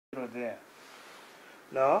0 there.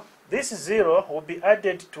 Now, this 0 will be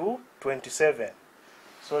added to 27.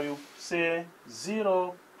 So you say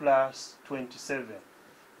 0 plus 27.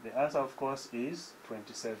 The answer, of course, is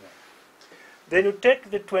 27. Then you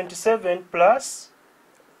take the 27 plus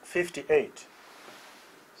 58.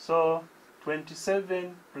 So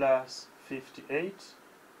 27 plus 58,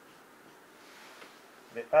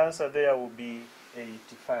 the answer there will be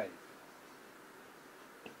 85.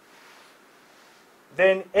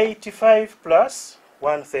 Then 85 plus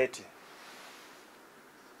 130.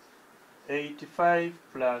 85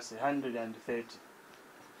 plus 130.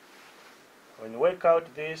 When you work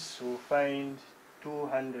out this, you'll find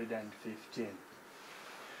 215.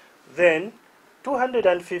 Then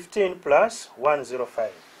 215 plus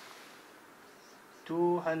 105.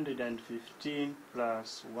 215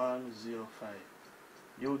 plus 105.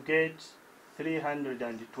 You get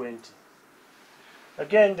 320.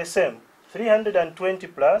 Again the same. 320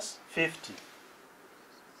 plus 50.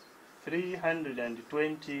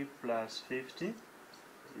 320 plus 50.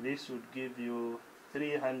 This would give you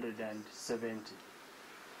 370.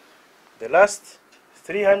 The last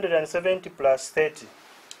 370 plus 30.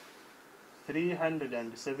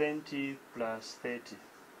 370 plus 30.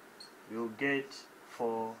 You get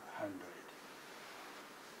 400.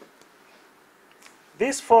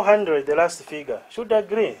 This 400, the last figure, should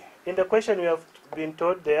agree. In the question we have been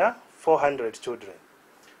told there are 400 children.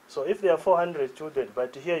 So if there are 400 children,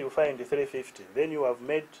 but here you find 350, then you have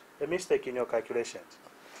made a mistake in your calculations.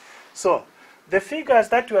 So the figures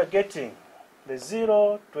that you are getting, the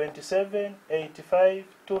 0, 27, 85,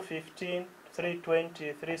 215,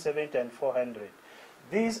 320, 370, and 400,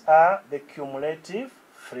 these are the cumulative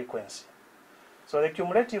frequency. So the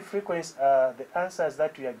cumulative frequency are the answers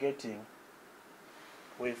that we are getting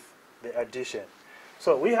with the addition.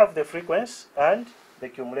 So we have the frequency and the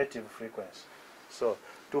cumulative frequency. So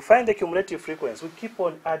to find the cumulative frequency, we keep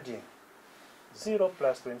on adding. 0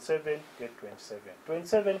 plus 27, get 27.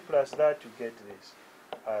 27 plus that, you get this,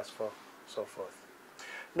 as for so forth.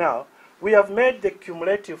 Now, we have made the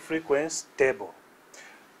cumulative frequency table.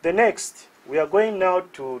 The next, we are going now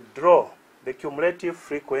to draw the cumulative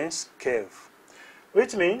frequency curve,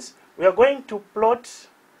 which means we are going to plot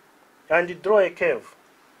and draw a curve,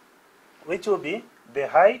 which will be the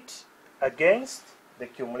height against the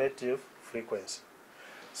cumulative frequency.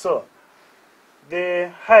 So, the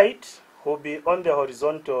height will be on the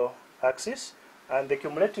horizontal axis, and the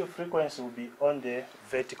cumulative frequency will be on the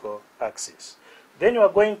vertical axis. Then you are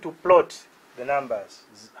going to plot the numbers: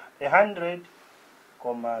 100,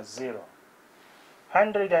 0,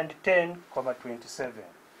 110, 27,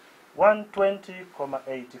 120,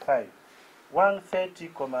 85, 130,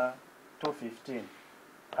 215,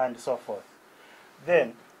 and so forth.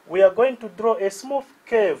 Then we are going to draw a smooth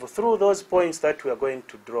curve through those points that we are going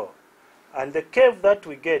to draw. And the curve that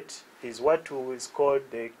we get is what is called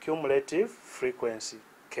the cumulative frequency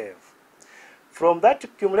curve. From that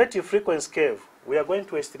cumulative frequency curve, we are going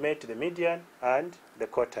to estimate the median and the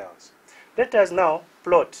quartiles. Let us now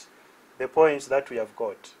plot the points that we have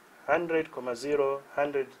got: 100, 0,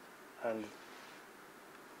 100, and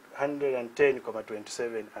 110,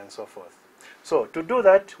 27, and so forth. So to do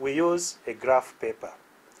that, we use a graph paper.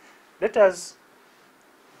 Let us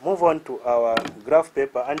move on to our graph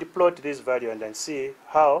paper and plot this value and then see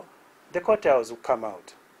how the quartiles will come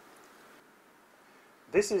out.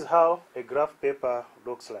 This is how a graph paper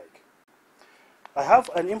looks like. I have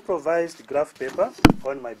an improvised graph paper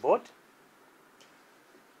on my board.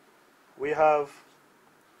 We have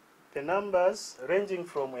the numbers ranging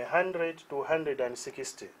from 100 to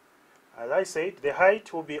 160. As I said, the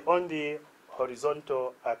height will be on the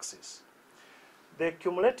horizontal axis. The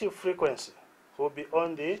cumulative frequency will be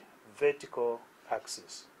on the vertical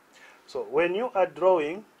axis. So when you are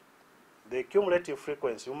drawing the cumulative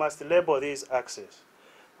frequency, you must label these axes.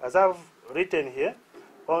 As I've written here,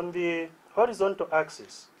 on the horizontal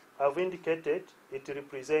axis, I've indicated it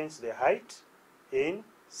represents the height in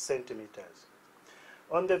centimeters.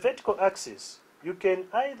 On the vertical axis, you can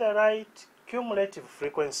either write cumulative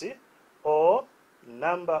frequency or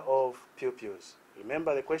number of pupils.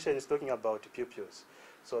 Remember, the question is talking about pupils.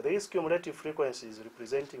 So this cumulative frequency is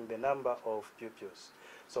representing the number of pupils.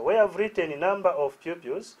 So where I've written a number of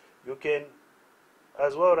pupils, you can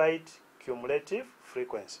as well write cumulative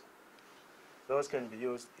frequency. Those can be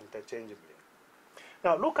used interchangeably.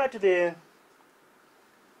 Now look at the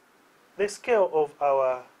scale of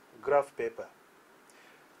our graph paper.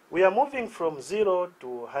 We are moving from 0 to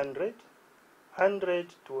 100,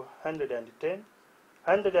 100 to 110,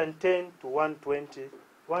 110 to 120,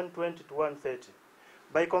 120 to 130.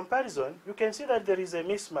 By comparison, you can see that there is a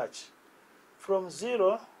mismatch. From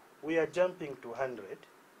 0 we are jumping to 100.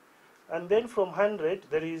 And then from 100,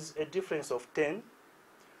 there is a difference of 10.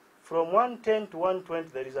 From 110 to 120,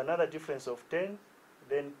 there is another difference of 10.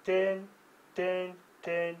 Then 10, 10,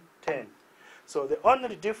 10, 10. So the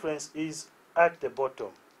only difference is at the bottom,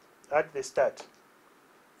 at the start,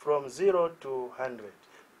 from 0 to 100.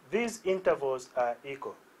 These intervals are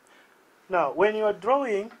equal. Now, when you are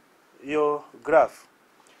drawing your graph,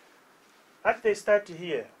 at the start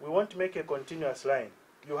here, we want to make a continuous line.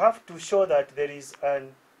 You have to show that there is an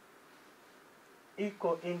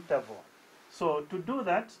equal interval. So to do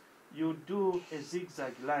that, you do a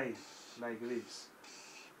zigzag line like this.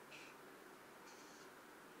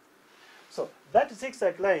 So that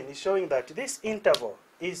zigzag line is showing that this interval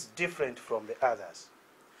is different from the others.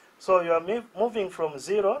 So you are moving from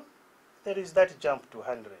 0, there is that jump to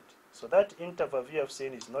 100. So that interval we have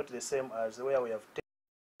seen is not the same as where we have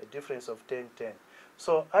a difference of 10, 10.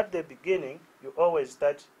 So at the beginning, you always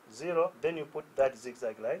start 0, then you put that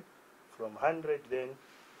zigzag line. From 100, then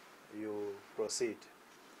you proceed.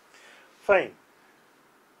 Fine.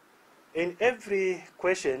 In every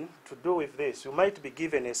question to do with this, you might be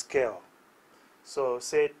given a scale. So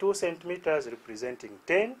say 2 centimeters representing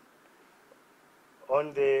 10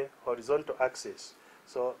 on the horizontal axis.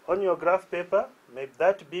 So on your graph paper, maybe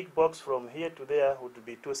that big box from here to there would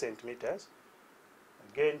be 2 centimeters.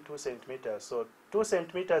 Again, 2 centimeters. So 2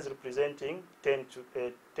 centimeters representing 10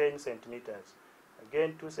 centimeters.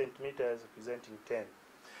 Again, 2 centimeters representing 10.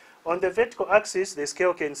 On the vertical axis, the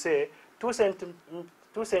scale can say 2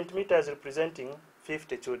 centimeters representing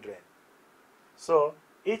 50 children. So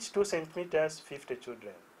each 2 centimeters, 50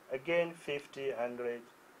 children. Again, 50, 100,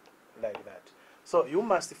 like that. So you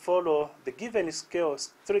must follow the given scale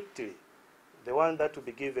strictly, the one that will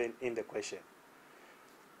be given in the question.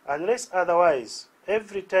 Unless otherwise,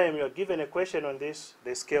 every time you are given a question on this,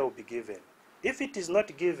 the scale will be given. If it is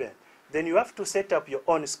not given, then you have to set up your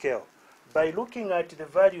own scale by looking at the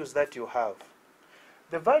values that you have.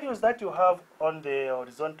 The values that you have on the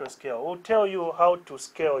horizontal scale will tell you how to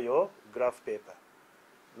scale your graph paper.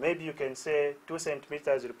 Maybe you can say 2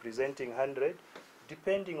 centimeters representing 100,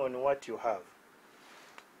 depending on what you have.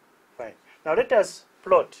 Fine. Now let us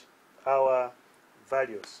plot our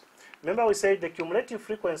values. Remember we said the cumulative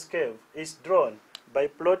frequency curve is drawn by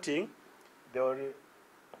plotting the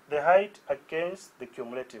height against the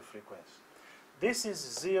cumulative frequency. This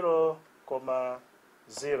is 0,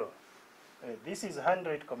 0. This is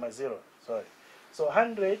 100, 0. Sorry. So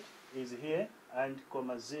 100 is here and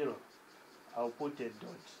 0. I'll put a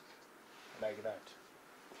dot like that.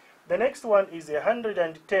 The next one is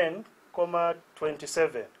 110,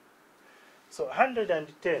 27. So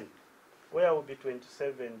 110, where will be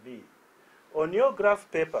 27 be? On your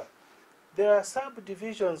graph paper, there are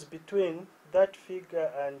subdivisions between that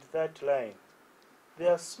figure and that line.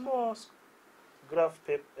 There are small graph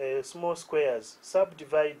paper, small squares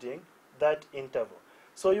subdividing that interval.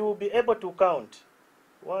 So you will be able to count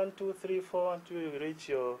 1, 2, 3, 4 until you reach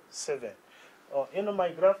your 7. In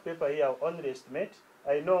my graph paper here, I'll only estimate.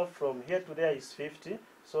 I know from here to there is 50.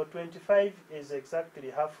 So 25 is exactly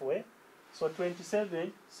halfway. So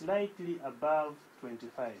 27 slightly above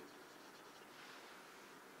 25.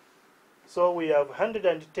 So we have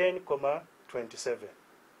 110, 27.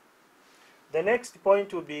 The next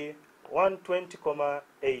point will be 120,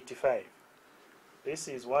 85. This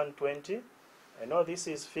is 120. I know this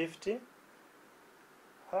is 50.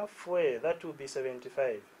 Halfway, that will be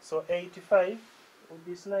 75. So 85 will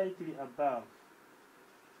be slightly above.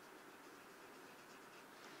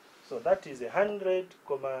 So that is 100,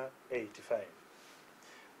 85.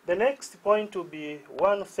 The next point will be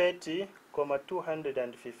 130,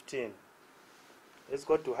 215. Let's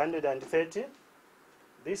go to 130.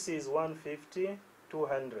 This is 150,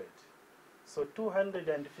 200. So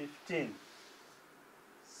 215,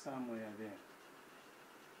 somewhere there.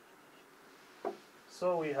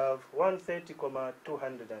 So we have 130,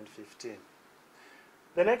 215.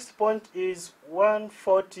 The next point is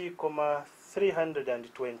 140,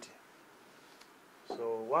 320.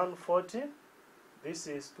 So 140, this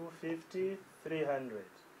is 250, 300.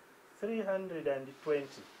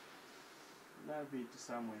 320. That'll be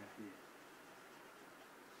somewhere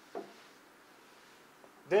here.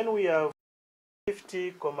 Then we have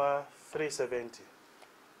 50, 370.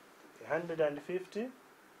 150.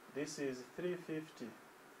 This is 350,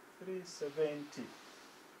 370,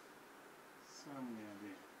 somewhere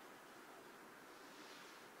there.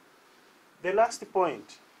 The last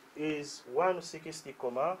point is 160,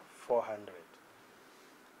 400.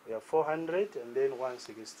 We have 400 and then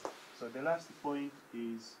 160. So the last point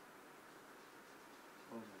is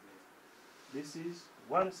over there. This is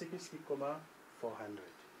 160, 400.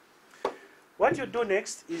 What you do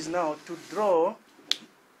next is now to draw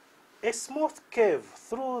a smooth curve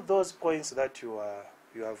through those points that you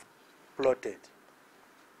have plotted.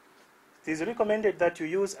 It is recommended that you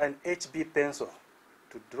use an HB pencil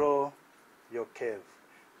to draw your curve,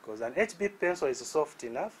 because an HB pencil is soft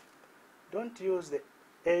enough. Don't use the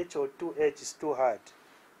H or 2H, it's too hard.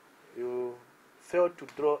 You fail to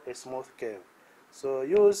draw a smooth curve. So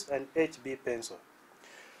use an HB pencil.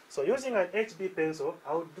 So using an HB pencil,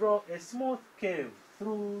 I'll draw a smooth curve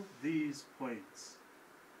through these points.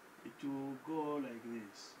 It will go like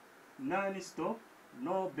this. Non-stop,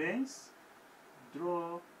 no bends.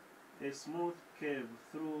 Draw a smooth curve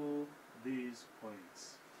through these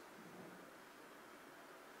points.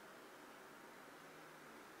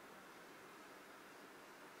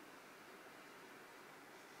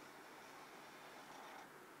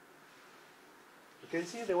 You can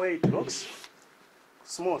see the way it looks,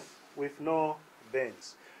 smooth with no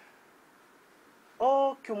bends.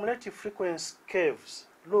 All cumulative frequency curves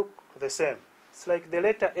look the same. It's like the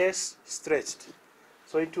letter S stretched.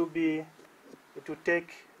 So it will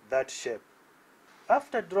take that shape.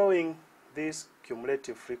 After drawing this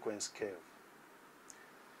cumulative frequency curve,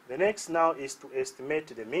 the next now is to estimate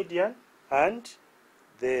the median and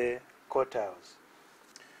the quartiles.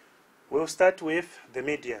 We'll start with the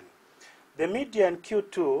median. The median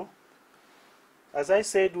Q2, as I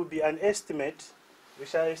said, will be an estimate. We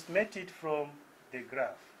shall estimate it from the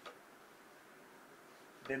graph.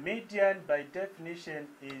 The median, by definition,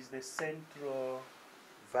 is the central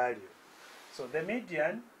value. So the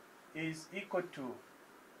median is equal to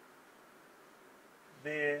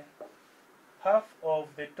the half of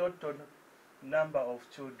the total number of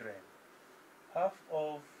children. Half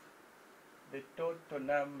of the total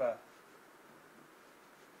number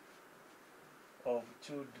of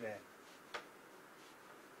children.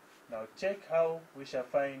 Now check how we shall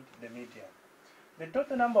find the median. The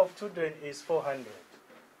total number of children is 400.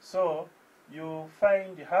 So you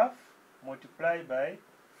find half multiplied by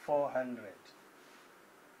 400.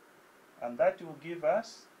 And that will give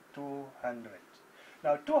us 200.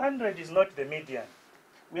 Now 200 is not the median.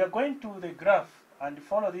 We are going to the graph and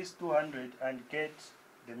follow this 200 and get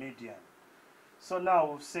the median. So now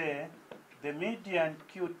we'll say the median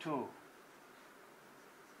Q2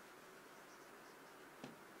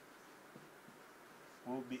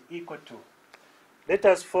 will be equal to, let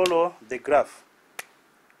us follow the graph.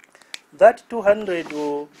 That 200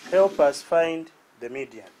 will help us find the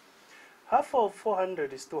median. Half of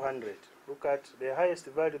 400 is 200. Look at the highest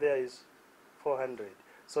value there is 400.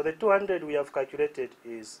 So the 200 we have calculated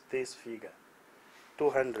is this figure,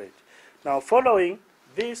 200. Now following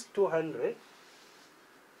this 200,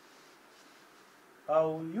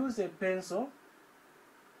 I'll use a pencil,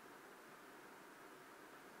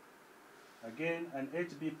 again an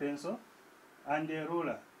HB pencil, and a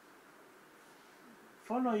ruler.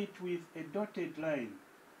 Follow it with a dotted line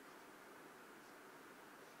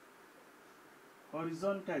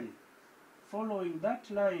horizontally, following that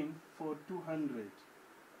line for 200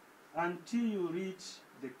 until you reach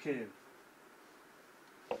the curve.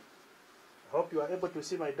 I hope you are able to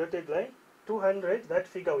see my dotted line. 200, that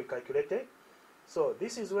figure we calculated. So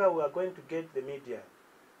this is where we are going to get the median.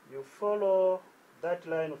 You follow that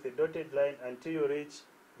line with a dotted line until you reach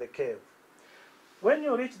the curve. When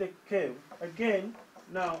you reach the curve, again,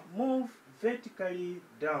 now move vertically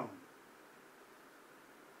down.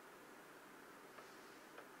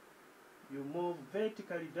 You move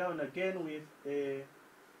vertically down again with a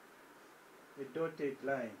dotted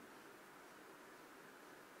line.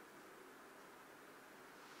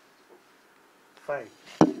 Fine.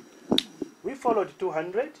 We followed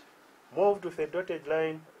 200, moved with a dotted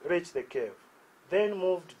line, reached the curve, then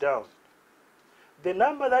moved down. The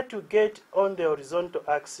number that you get on the horizontal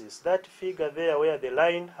axis, that figure there where the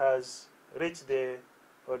line has reached the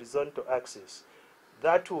horizontal axis,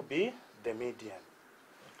 that will be the median.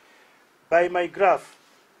 By my graph,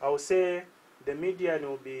 I will say the median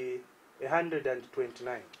will be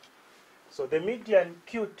 129. So the median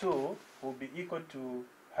Q2 will be equal to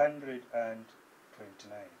 129.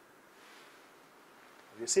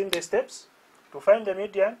 Have you seen the steps? To find the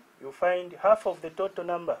median, you find half of the total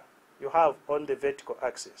number you have on the vertical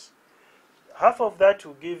axis. Half of that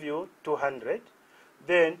will give you 200.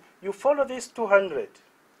 Then you follow this 200.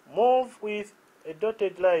 Move with a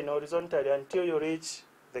dotted line horizontally until you reach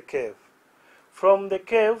the curve. From the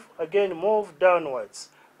curve, again move downwards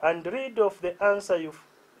and read of the answer you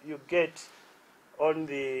get on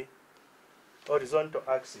the horizontal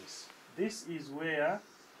axis. This is where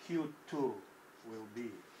Q2 will be.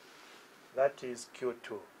 That is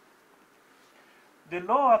Q2. The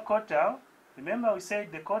lower quartile Remember we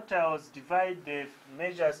said the quartiles divide the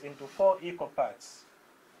measures into 4 equal parts.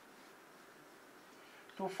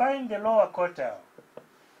 To find the lower quartile,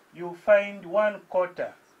 you find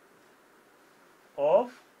 1/4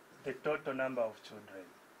 of the total number of children.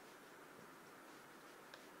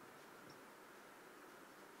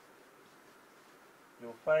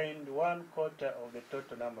 You find 1/4 of the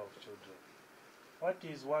total number of children. What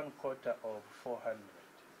is 1/4 of 400?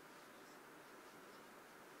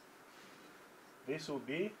 This will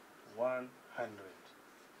be 100.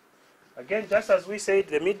 Again, just as we said,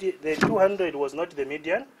 the 200 was not the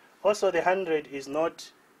median, also the 100 is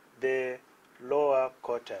not the lower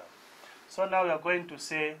quartile. So now we are going to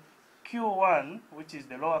say Q1, which is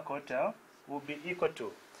the lower quartile, will be equal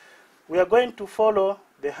to, we are going to follow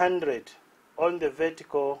the 100 on the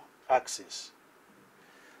vertical axis.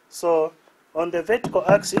 So on the vertical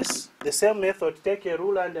axis, the same method, take a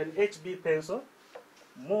ruler and an HB pencil,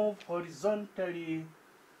 move horizontally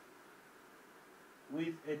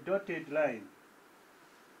with a dotted line.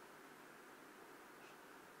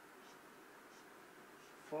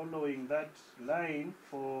 Following that line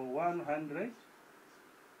for 100,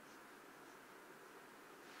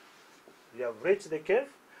 you have reached the curve,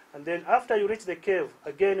 and then after you reach the curve,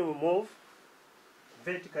 again we move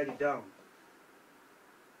vertically down.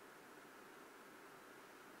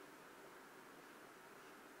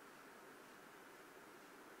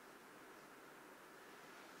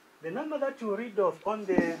 The number that you read off on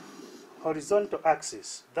the horizontal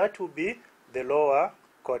axis, that will be the lower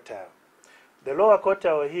quartile. The lower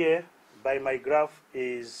quartile here by my graph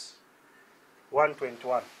is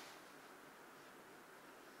 121.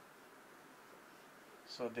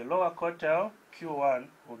 So the lower quartile, Q1,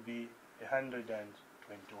 will be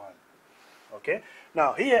 121. Okay?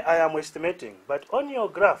 Now here I am estimating, but on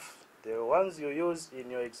your graph, the ones you use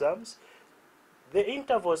in your exams, the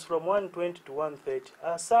intervals from 120 to 130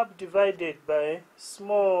 are subdivided by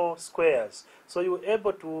small squares. So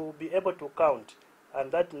you'll be able to count,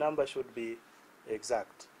 and that number should be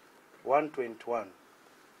exact. 121,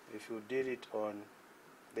 if you did it on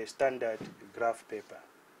the standard graph paper.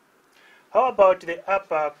 How about the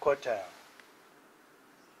upper quartile?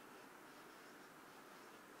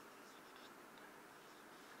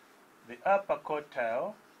 The upper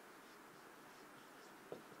quartile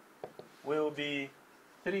will be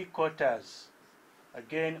 3/4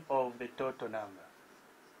 again of the total number.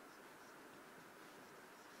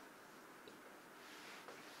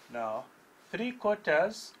 Now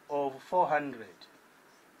 3/4 of 400,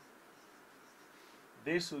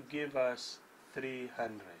 this will give us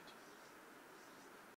 300.